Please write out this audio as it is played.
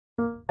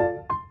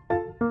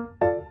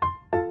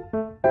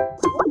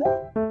Hi!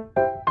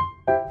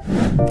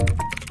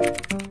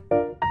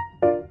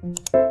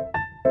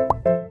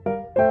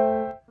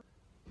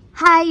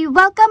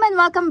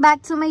 Welcome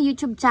back to my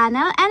YouTube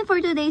channel, and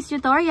for today's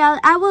tutorial,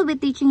 I will be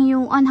teaching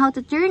you on how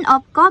to turn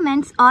off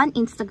comments on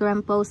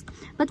Instagram posts.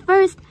 But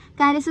first,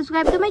 kindly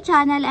subscribe to my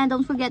channel and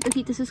don't forget to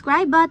hit the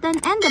subscribe button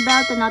and the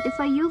bell to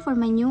notify you for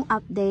my new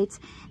updates.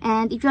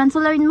 And if you want to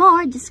learn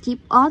more, just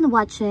keep on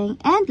watching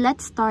and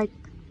let's start.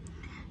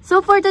 So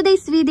for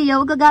today's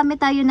video, gagamit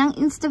tayo ng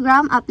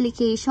Instagram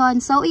application.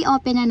 So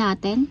i-open na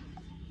natin.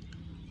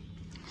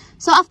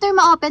 So, after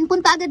ma-open,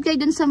 punta agad kayo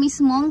dun sa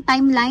mismong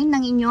timeline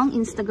ng inyong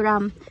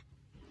Instagram.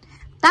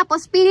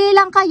 Tapos, pili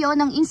lang kayo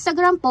ng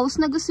Instagram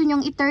post na gusto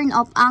nyong i-turn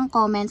off ang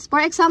comments.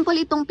 For example,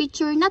 itong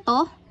picture na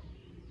to,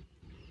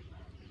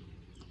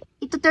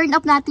 ito-turn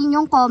off natin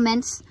yung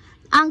comments.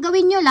 Ang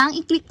gawin nyo lang,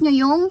 i-click nyo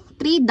yung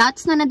 3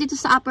 dots na nandito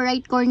sa upper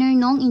right corner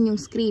ng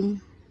inyong screen.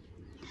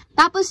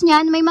 Tapos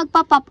nyan, may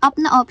magpa-pop up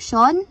na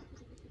option.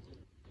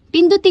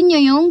 Pindutin nyo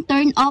yung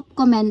turn off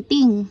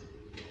commenting.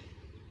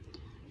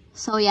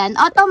 So, yan.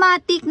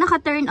 Automatic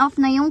naka-turn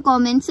off na yung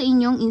comments sa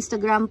inyong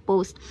Instagram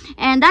post.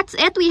 And that's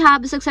it. We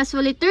have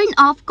successfully turned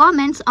off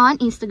comments on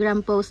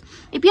Instagram post.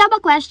 If you have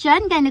a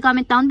question, kindly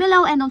comment down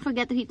below and don't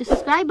forget to hit the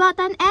subscribe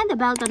button and the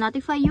bell to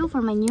notify you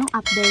for my new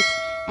updates.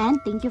 And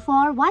thank you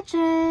for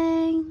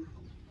watching!